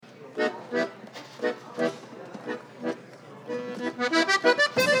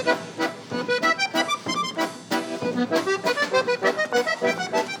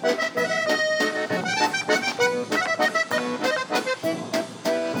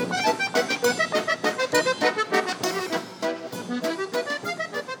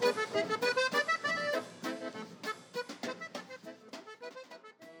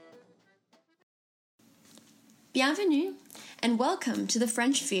Welcome to The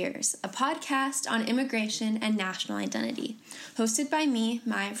French Fears, a podcast on immigration and national identity, hosted by me,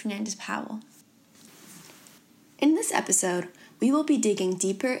 Maya Fernandez-Powell. In this episode, we will be digging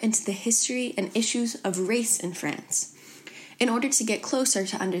deeper into the history and issues of race in France, in order to get closer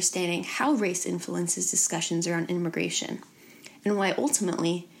to understanding how race influences discussions around immigration, and why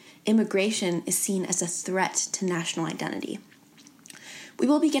ultimately, immigration is seen as a threat to national identity. We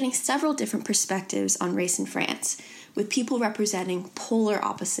will be getting several different perspectives on race in France, with people representing polar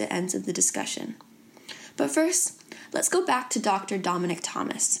opposite ends of the discussion. But first, let's go back to Dr. Dominic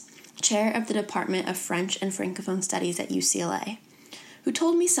Thomas, chair of the Department of French and Francophone Studies at UCLA, who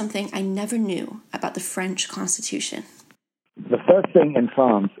told me something I never knew about the French Constitution. The first thing in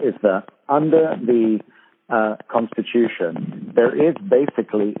France is that under the Constitution, there is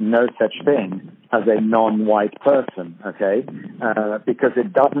basically no such thing as a non-white person, okay? Because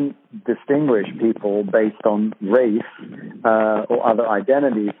it doesn't distinguish people based on race or other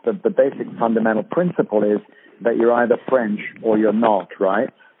identities. The basic fundamental principle is that you're either French or you're not, right?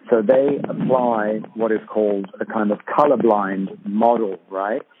 So they apply what is called a kind of colorblind model,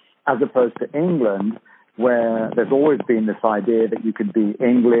 right? As opposed to England, where there's always been this idea that you could be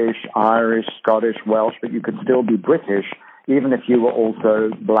English, Irish, Scottish, Welsh, but you could still be British, even if you were also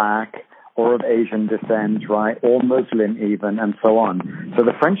black or of Asian descent, right, or Muslim even, and so on. So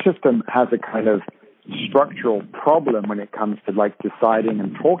the French system has a kind of structural problem when it comes to like deciding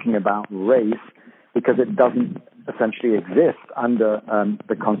and talking about race, because it doesn't essentially exist under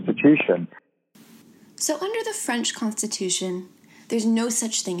the Constitution. So under the French Constitution, there's no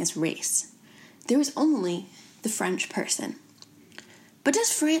such thing as race. There is only the French person. But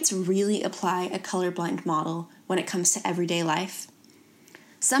does France really apply a colorblind model when it comes to everyday life?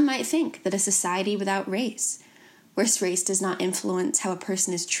 Some might think that a society without race, where race does not influence how a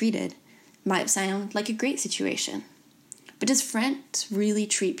person is treated, might sound like a great situation. But does France really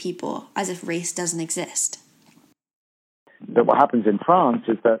treat people as if race doesn't exist? But what happens in France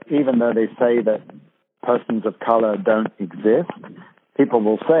is that even though they say that persons of color don't exist, people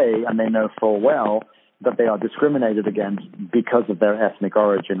will say, and they know full well, that they are discriminated against because of their ethnic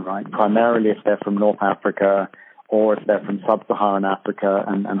origin, right? Primarily if they're from North Africa or if they're from sub-Saharan Africa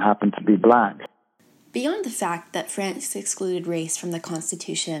and happen to be black. Beyond the fact that France excluded race from the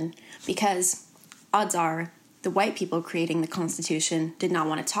Constitution because, odds are, the white people creating the Constitution did not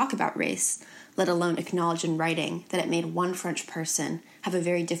want to talk about race, let alone acknowledge in writing that it made one French person have a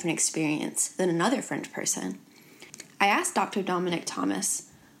very different experience than another French person. I asked Dr. Dominic Thomas,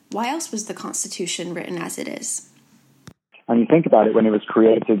 why else was the Constitution written as it is? And you think about it, when it was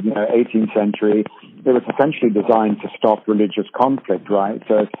created, 18th century, it was essentially designed to stop religious conflict, right?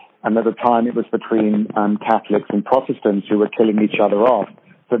 So, and at the time it was between Catholics and Protestants who were killing each other off.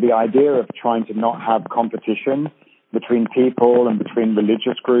 So the idea of trying to not have competition between people and between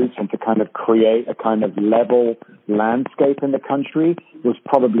religious groups and to kind of create a kind of level landscape in the country was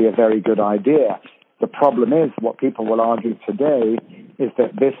probably a very good idea. The problem is, what people will argue today is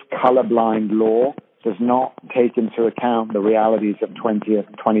that this colorblind law does not take into account the realities of 20th,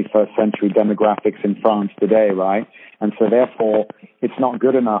 21st century demographics in France today, right? And so therefore, it's not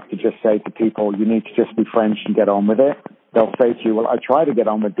good enough to just say to people, you need to just be French and get on with it. They'll say to you, well, I try to get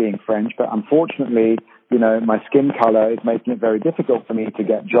on with being French, but unfortunately, my skin color is making it very difficult for me to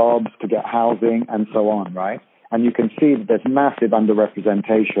get jobs, to get housing, and so on, right? And you can see that there's massive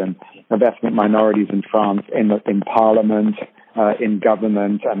underrepresentation of ethnic minorities in France in parliament, in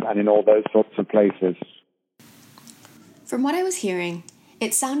government, and in all those sorts of places. From what I was hearing,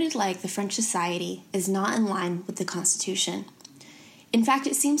 it sounded like the French society is not in line with the Constitution. In fact,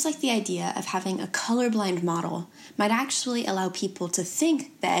 it seems like the idea of having a colorblind model might actually allow people to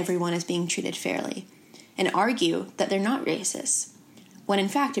think that everyone is being treated fairly and argue that they're not racist, when in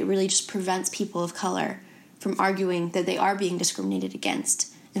fact it really just prevents people of color from arguing that they are being discriminated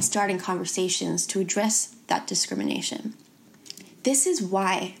against and starting conversations to address that discrimination. This is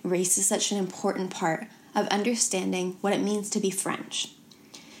why race is such an important part of understanding what it means to be French.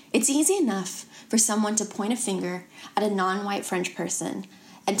 It's easy enough for someone to point a finger at a non-white French person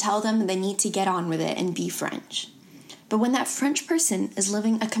and tell them they need to get on with it and be French. But when that French person is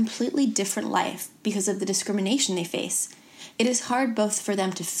living a completely different life because of the discrimination they face, it is hard both for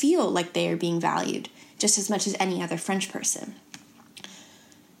them to feel like they are being valued just as much as any other French person.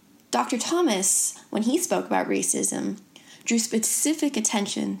 Dr. Thomas, when he spoke about racism, drew specific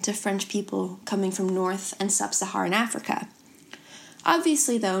attention to French people coming from North and Sub-Saharan Africa.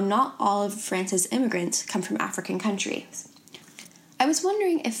 Obviously, though, not all of France's immigrants come from African countries. I was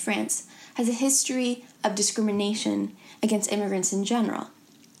wondering if France has a history of discrimination against immigrants in general.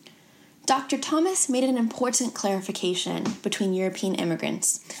 Dr. Thomas made an important clarification between European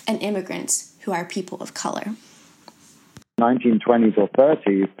immigrants and immigrants who are people of color. 1920s or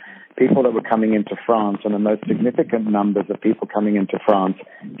 30s, people that were coming into France, and the most significant numbers of people coming into France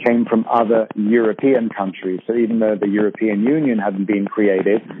came from other European countries. So even though the European Union hadn't been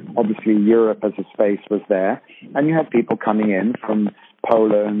created, obviously Europe as a space was there. And you had people coming in from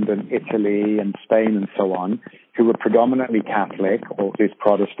Poland and Italy and Spain and so on, who were predominantly Catholic, or at least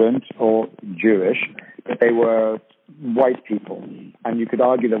Protestant, or Jewish, but they were white people. And you could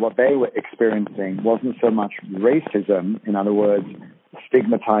argue that what they were experiencing wasn't so much racism, in other words,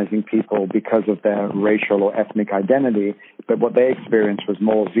 stigmatizing people because of their racial or ethnic identity, but what they experienced was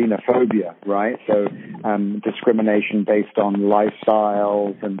more xenophobia, right? So discrimination based on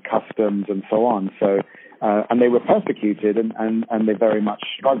lifestyles and customs and so on. So and they were persecuted and they very much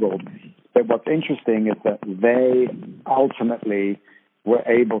struggled. But what's interesting is that they ultimately were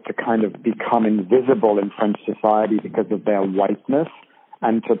able to kind of become invisible in French society because of their whiteness,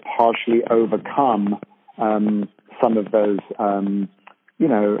 and to partially overcome some of those,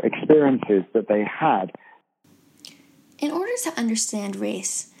 experiences that they had. In order to understand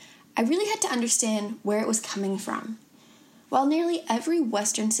race, I really had to understand where it was coming from. While nearly every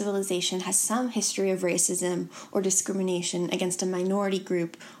Western civilization has some history of racism or discrimination against a minority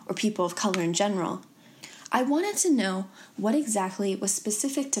group or people of color in general, I wanted to know what exactly was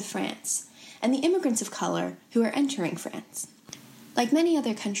specific to France and the immigrants of color who are entering France. Like many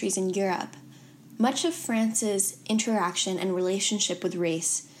other countries in Europe, much of France's interaction and relationship with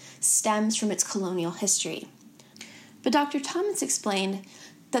race stems from its colonial history. But Dr. Thomas explained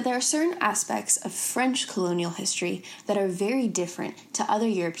that there are certain aspects of French colonial history that are very different to other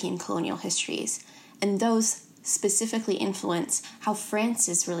European colonial histories, and those specifically influence how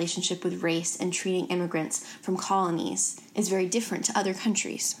France's relationship with race and treating immigrants from colonies is very different to other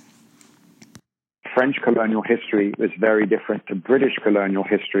countries. French colonial history is very different to British colonial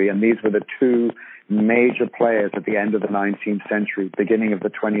history, and these were the two major players at the end of the 19th century, beginning of the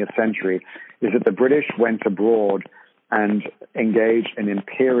 20th century, is that the British went abroad and engaged in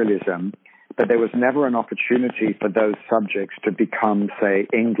imperialism, but there was never an opportunity for those subjects to become, say,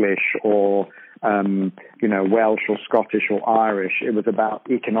 English or Welsh or Scottish or Irish. It was about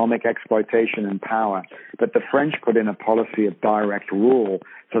economic exploitation and power. But the French put in a policy of direct rule.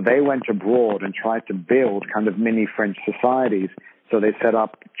 So they went abroad and tried to build kind of mini French societies. So they set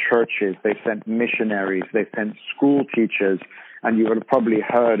up churches, they sent missionaries, they sent school teachers. And you would have probably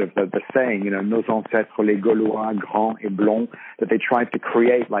heard of the saying, nos ancêtres les Gaulois, grands et blonds, that they tried to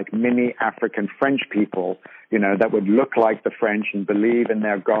create like mini African French people, that would look like the French and believe in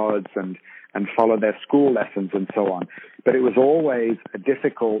their gods and follow their school lessons and so on. But it was always a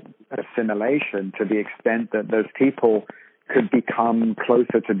difficult assimilation to the extent that those people could become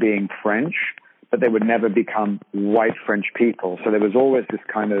closer to being French, but they would never become white French people. So there was always this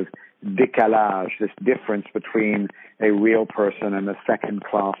kind of décalage, this difference between a real person and a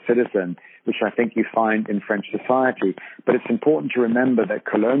second-class citizen, which I think you find in French society. But it's important to remember that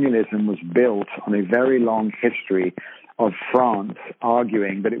colonialism was built on a very long history of France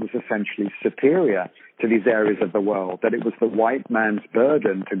arguing that it was essentially superior to these areas of the world, that it was the white man's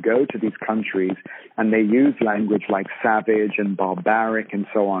burden to go to these countries, and they used language like savage and barbaric and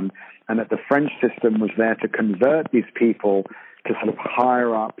so on, and that the French system was there to convert these people to sort of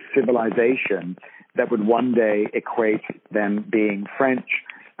higher up civilization that would one day equate them being French.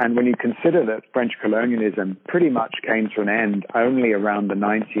 And when you consider that French colonialism pretty much came to an end only around the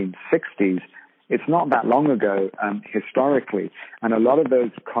 1960s, it's not that long ago historically. And a lot of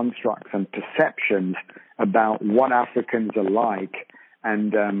those constructs and perceptions about what Africans are like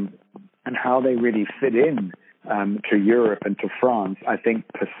and how they really fit in to Europe and to France, I think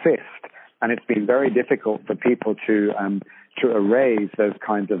persist. And it's been very difficult for people to erase those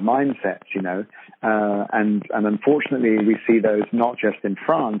kinds of mindsets, and unfortunately we see those not just in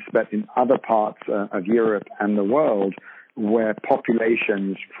France, but in other parts of Europe and the world, where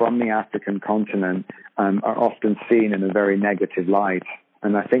populations from the African continent are often seen in a very negative light.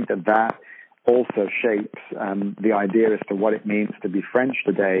 And I think that also shapes the idea as to what it means to be French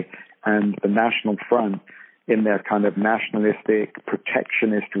today. And the National Front, in their kind of nationalistic,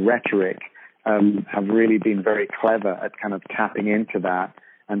 protectionist rhetoric, have really been very clever at kind of tapping into that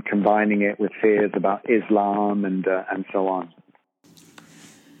and combining it with fears about Islam and so on.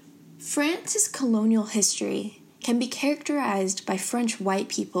 France's colonial history can be characterized by French white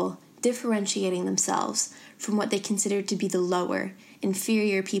people differentiating themselves from what they considered to be the lower,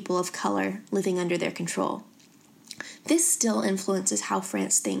 inferior people of color living under their control. This still influences how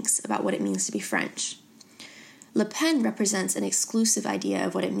France thinks about what it means to be French. Le Pen represents an exclusive idea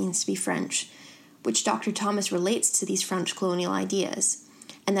of what it means to be French, which Dr. Thomas relates to these French colonial ideas,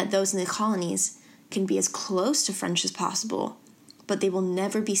 and that those in the colonies can be as close to French as possible, but they will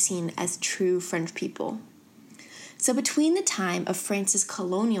never be seen as true French people. So between the time of France's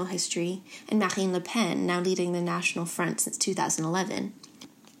colonial history and Marine Le Pen now leading the National Front since 2011,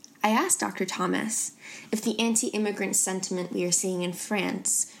 I asked Dr. Thomas if the anti-immigrant sentiment we are seeing in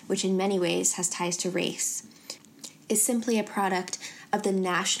France, which in many ways has ties to race, is simply a product of the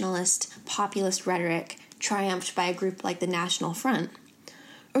nationalist, populist rhetoric triumphed by a group like the National Front,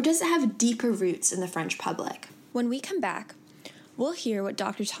 or does it have deeper roots in the French public? When we come back, we'll hear what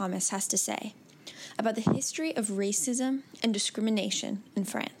Dr. Thomas has to say about the history of racism and discrimination in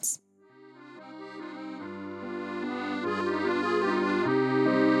France.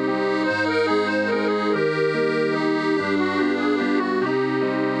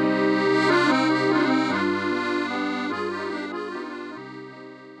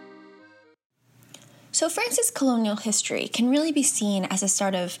 So France's colonial history can really be seen as a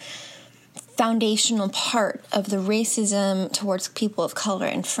sort of foundational part of the racism towards people of color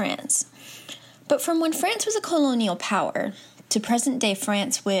in France. But from when France was a colonial power to present-day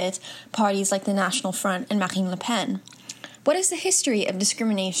France with parties like the National Front and Marine Le Pen, what has the history of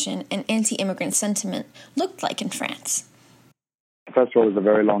discrimination and anti-immigrant sentiment looked like in France? First of all, there's a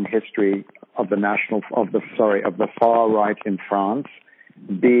very long history of the far right in France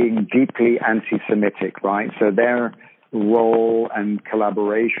being deeply anti-Semitic, right? So their role and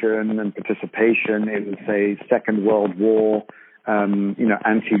collaboration and participation in, say, Second World War,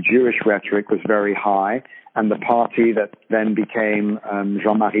 anti-Jewish rhetoric was very high. And the party that then became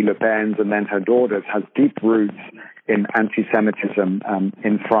Jean-Marie Le Pen's and then her daughter's has deep roots in anti-Semitism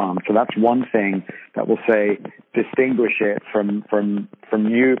in France. So that's one thing that will, say, distinguish it from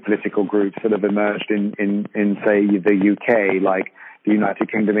new political groups that have emerged in say, the UK, like the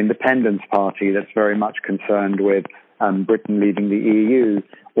United Kingdom Independence Party, that's very much concerned with Britain leaving the EU,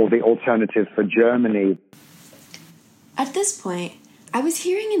 or the Alternative for Germany. At this point, I was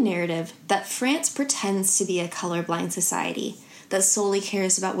hearing a narrative that France pretends to be a colorblind society that solely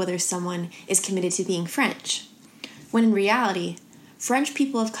cares about whether someone is committed to being French, when in reality, French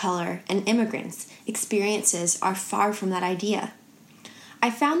people of color and immigrants' experiences are far from that idea. I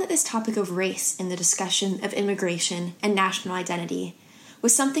found that this topic of race in the discussion of immigration and national identity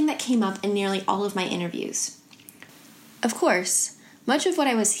was something that came up in nearly all of my interviews. Of course, much of what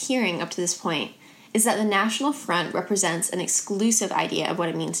I was hearing up to this point is that the National Front represents an exclusive idea of what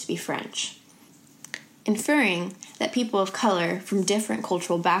it means to be French, inferring that people of color from different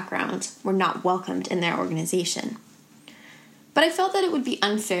cultural backgrounds were not welcomed in their organization. But I felt that it would be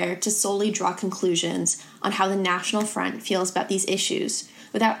unfair to solely draw conclusions on how the National Front feels about these issues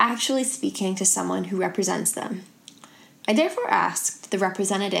without actually speaking to someone who represents them. I therefore asked the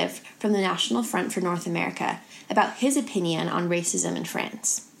representative from the National Front for North America about his opinion on racism in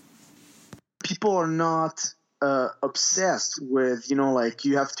France. People are not obsessed with,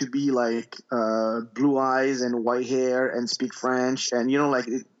 you have to be blue eyes and white hair and speak French. And,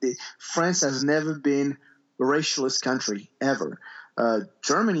 France has never been a racialist country ever.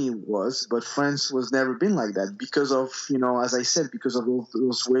 Germany was, but France was never been like that because of, as I said, because of all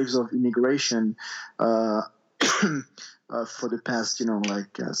those waves of immigration for the past,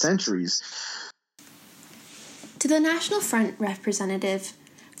 centuries. To the National Front representative,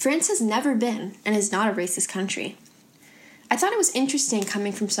 France has never been and is not a racist country. I thought it was interesting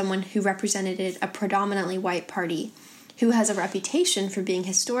coming from someone who represented a predominantly white party, who has a reputation for being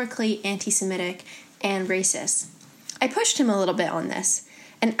historically anti-Semitic and racist. I pushed him a little bit on this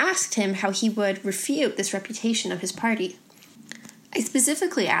and asked him how he would refute this reputation of his party. I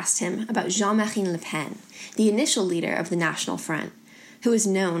specifically asked him about Jean-Marie Le Pen, the initial leader of the National Front, who is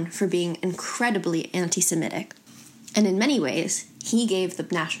known for being incredibly anti-Semitic. And in many ways, he gave the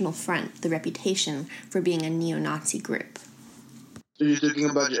National Front the reputation for being a neo-Nazi group. So you're talking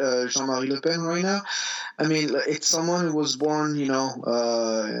about Jean-Marie Le Pen right now? I mean, it's someone who was born,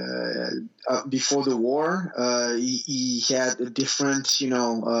 before the war. He had a different,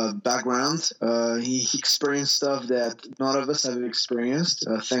 background. He experienced stuff that none of us have experienced,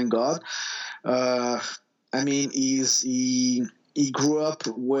 thank God. He grew up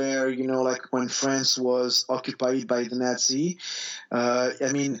where, when France was occupied by the Nazi.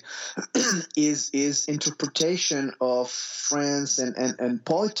 His interpretation of France and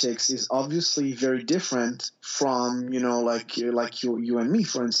politics is obviously very different from, you and me,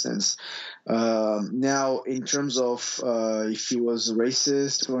 for instance. Now, in terms of if he was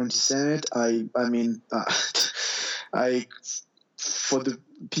racist or anti-Semite, for the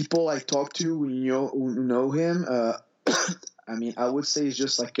people I talk to who know him, I mean, I would say he's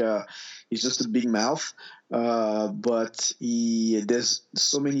just a big mouth. But there's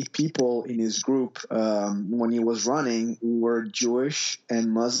so many people in his group when he was running who were Jewish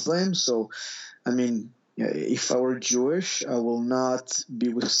and Muslim. So, I mean, if I were Jewish, I will not be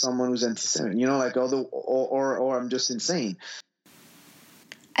with someone who's anti-Semitic. Or I'm just insane.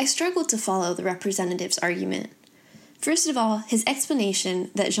 I struggled to follow the representative's argument. First of all, his explanation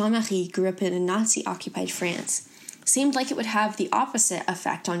that Jean-Marie grew up in a Nazi-occupied France seemed like it would have the opposite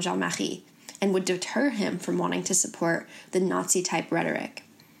effect on Jean-Marie and would deter him from wanting to support the Nazi-type rhetoric.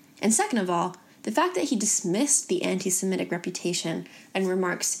 And second of all, the fact that he dismissed the anti-Semitic reputation and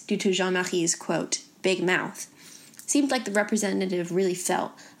remarks due to Jean-Marie's, quote, big mouth, seemed like the representative really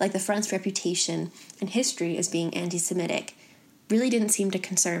felt like the Front's reputation and history as being anti-Semitic really didn't seem to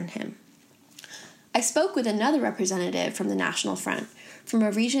concern him. I spoke with another representative from the National Front from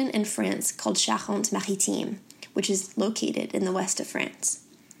a region in France called Charente-Maritime, which is located in the west of France.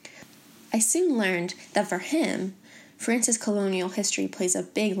 I soon learned that for him, France's colonial history plays a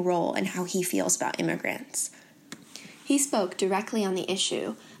big role in how he feels about immigrants. He spoke directly on the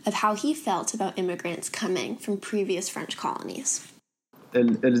issue of how he felt about immigrants coming from previous French colonies.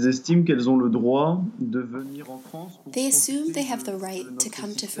 Elles estiment qu'elles ont le droit de venir en France. They assume they have the right to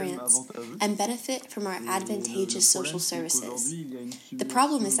come to France and benefit from our advantageous social services. The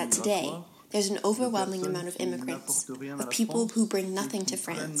problem is that today, there's an overwhelming amount of immigrants, of people who bring nothing to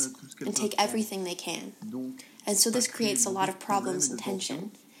France and take everything they can. And so this creates a lot of problems and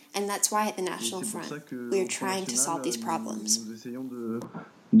tension. And that's why at the National Front, we are trying to solve these problems.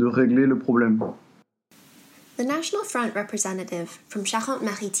 De régler le problème. The National Front representative from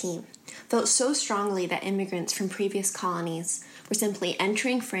Charente-Maritime felt so strongly that immigrants from previous colonies were simply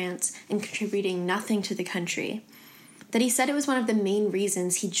entering France and contributing nothing to the country, that he said it was one of the main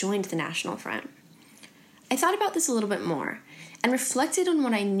reasons he joined the National Front. I thought about this a little bit more and reflected on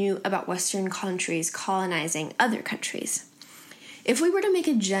what I knew about Western countries colonizing other countries. If we were to make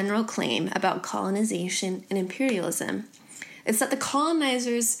a general claim about colonization and imperialism, it's that the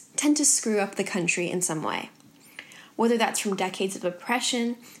colonizers tend to screw up the country in some way. Whether that's from decades of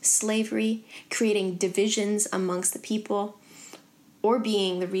oppression, slavery, creating divisions amongst the people, or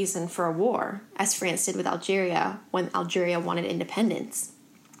being the reason for a war, as France did with Algeria when Algeria wanted independence.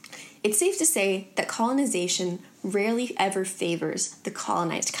 It's safe to say that colonization rarely ever favors the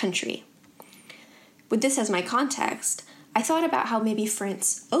colonized country. With this as my context, I thought about how maybe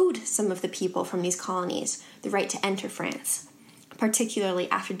France owed some of the people from these colonies the right to enter France,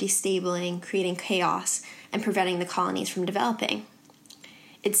 particularly after destabling, creating chaos, and preventing the colonies from developing.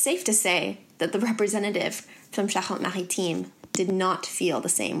 It's safe to say that the representative from Charente-Maritime did not feel the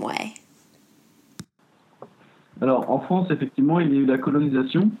same way. Alors, en France, effectivement, il y a eu la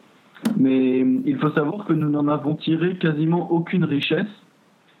colonisation, mais il faut savoir que nous n'en avons tiré quasiment aucune richesse,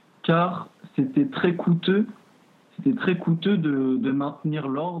 car c'était très coûteux de maintenir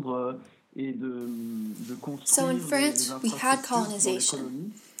l'ordre et de construire. So in France, we had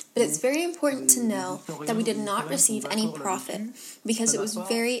colonization, but it's very important to know that we did not receive any profit because it was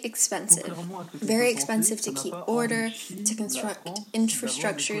very expensive to keep order, to construct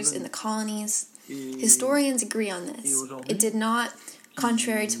infrastructures in the colonies. Historians agree on this. It did not,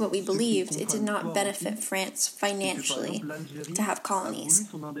 contrary to what we believed, it did not benefit France financially to have colonies.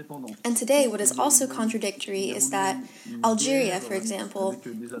 And today, what is also contradictory is that Algeria, for example,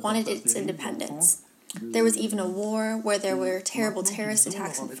 wanted its independence. There was even a war where there were terrible terrorist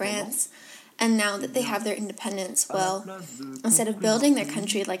attacks in France, and now that they have their independence, well, instead of building their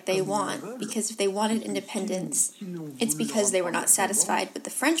country like they want, because if they wanted independence, it's because they were not satisfied with the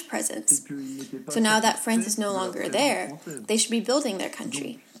French presence. So now that France is no longer there, they should be building their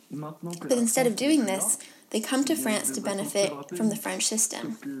country. But instead of doing this, they come to France to benefit from the French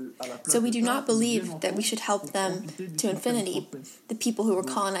system. So we do not believe that we should help them to infinity, the people who were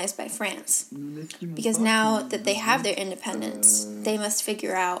colonized by France. Because now that they have their independence, they must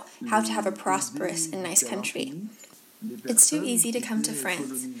figure out how to have a prosperous and nice country. It's too easy to come to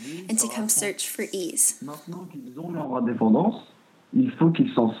France and to come search for ease. Maintenant qu'ils ont leur indépendance, il faut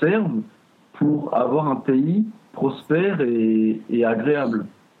qu'ils s'en servent pour avoir un pays prospère et agréable.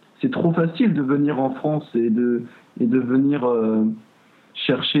 C'est trop facile de venir en France et de venir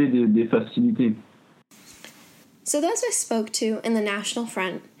chercher des facilités. So those I spoke to in the National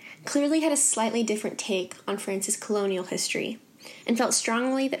Front clearly had a slightly different take on France's colonial history and felt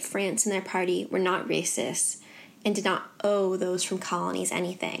strongly that France and their party were not racist and did not owe those from colonies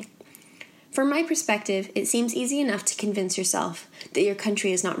anything. From my perspective, it seems easy enough to convince yourself that your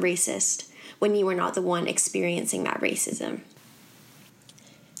country is not racist when you are not the one experiencing that racism.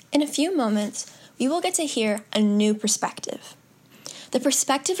 In a few moments, we will get to hear a new perspective. The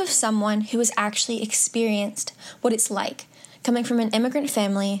perspective of someone who has actually experienced what it's like coming from an immigrant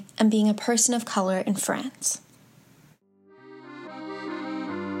family and being a person of color in France.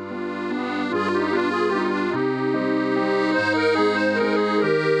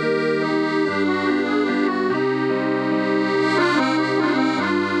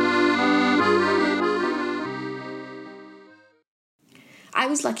 I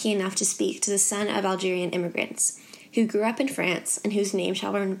was lucky enough to speak to the son of Algerian immigrants who grew up in France and whose name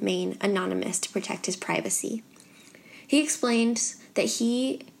shall remain anonymous to protect his privacy. He explained that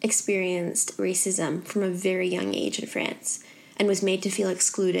he experienced racism from a very young age in France and was made to feel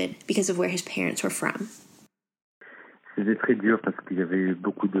excluded because of where his parents were from. C'était très dur parce qu'il y avait eu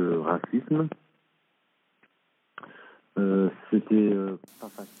beaucoup de racisme.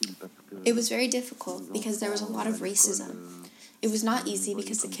 It was very difficult because there was a lot of racism. It was not easy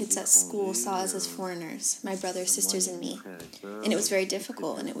because the kids at school saw us as foreigners, my brothers, sisters, and me. And it was very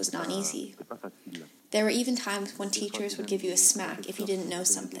difficult and it was not easy. There were even times when teachers would give you a smack if you didn't know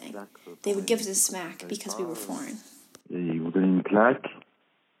something. They would give us a smack because we were foreign. Ils vous donnaient une claque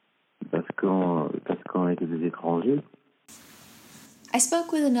parce qu'on était des étrangers. I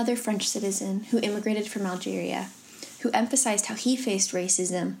spoke with another French citizen who immigrated from Algeria, who emphasized how he faced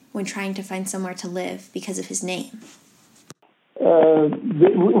racism when trying to find somewhere to live because of his name. We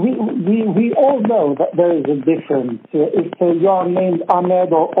all know that there is a difference. If you are named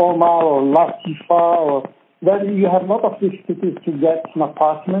Ahmed or Omar or Latifa, then you have a lot of difficulties to get an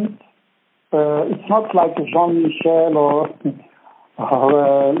apartment. It's not like Jean-Michel or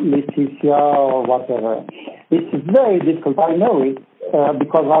Laetitia or whatever. It's very difficult. I know it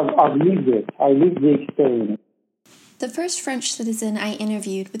because I've lived it. I lived the experience. The first French citizen I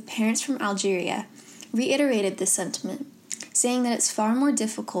interviewed with parents from Algeria reiterated this sentiment, saying that it's far more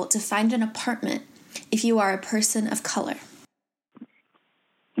difficult to find an apartment if you are a person of color.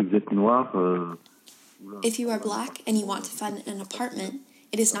 If you are black and you want to find an apartment,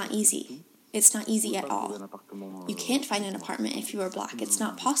 it is not easy. It's not easy at all. You can't find an apartment if you are black. It's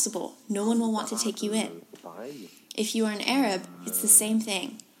not possible. No one will want to take you in. If you are an Arab, it's the same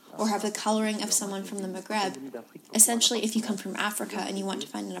thing, or have the coloring of someone from the Maghreb. Essentially, if you come from Africa and you want to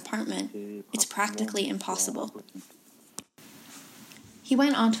find an apartment, it's practically impossible. He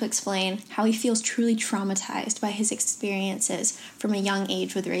went on to explain how he feels truly traumatized by his experiences from a young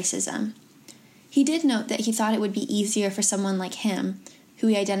age with racism. He did note that he thought it would be easier for someone like him, who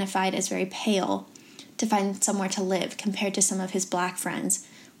he identified as very pale, to find somewhere to live compared to some of his black friends,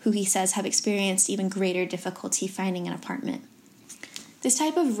 who he says have experienced even greater difficulty finding an apartment. This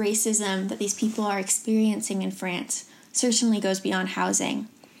type of racism that these people are experiencing in France certainly goes beyond housing.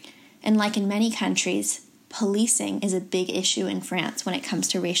 And like in many countries, policing is a big issue in France when it comes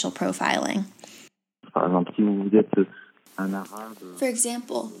to racial profiling. For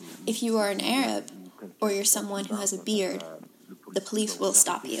example, if you are an Arab or you're someone who has a beard, the police will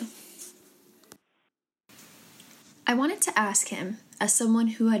stop you. I wanted to ask him, as someone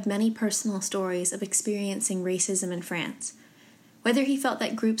who had many personal stories of experiencing racism in France, whether he felt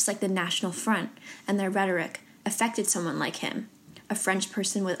that groups like the National Front and their rhetoric affected someone like him, a French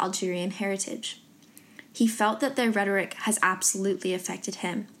person with Algerian heritage. He felt that their rhetoric has absolutely affected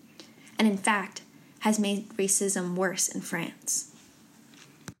him, and in fact, has made racism worse in France.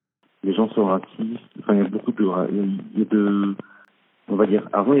 Les gens sont racistes. Enfin, il y a beaucoup de, on va dire,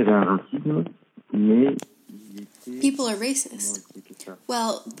 avant il y avait un racisme, mais people are racist.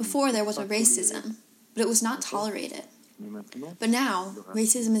 Well, before there was a racism, but it was not tolerated. But now,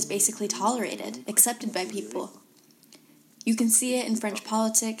 racism is basically tolerated, accepted by people. You can see it in French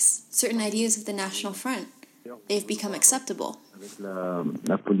politics, certain ideas of the National Front. They've become acceptable. Avec la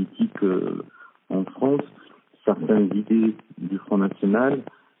politique en France, certaines idées du Front National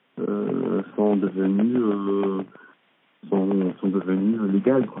sont devenues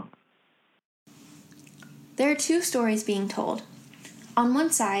légales, quoi. There are two stories being told. On one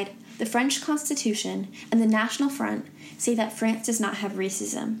side, the French Constitution and the National Front say that France does not have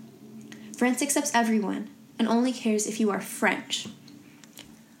racism. France accepts everyone and only cares if you are French.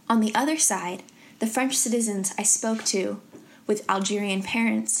 On the other side, the French citizens I spoke to with Algerian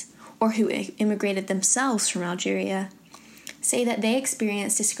parents or who immigrated themselves from Algeria say that they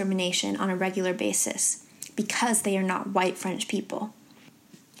experience discrimination on a regular basis because they are not white French people.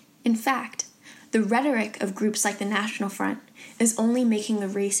 In fact, the rhetoric of groups like the National Front is only making the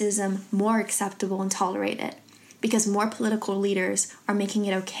racism more acceptable and tolerated because more political leaders are making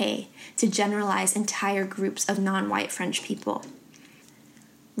it okay to generalize entire groups of non-white French people.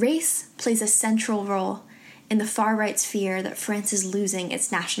 Race plays a central role in the far right's fear that France is losing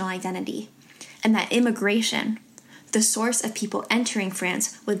its national identity, and that immigration, the source of people entering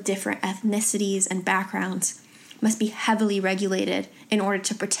France with different ethnicities and backgrounds, must be heavily regulated in order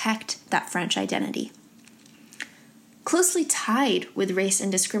to protect that French identity. Closely tied with race and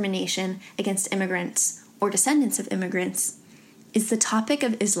discrimination against immigrants or descendants of immigrants is the topic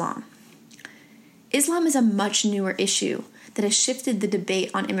of Islam. Islam is a much newer issue that has shifted the debate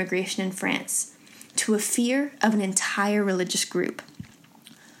on immigration in France to a fear of an entire religious group.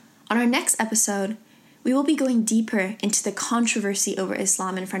 On our next episode, we will be going deeper into the controversy over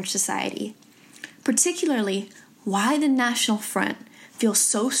Islam in French society, particularly why the National Front feels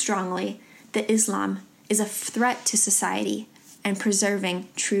so strongly that Islam is a threat to society and preserving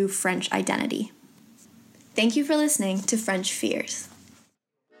true French identity. Thank you for listening to French Fears.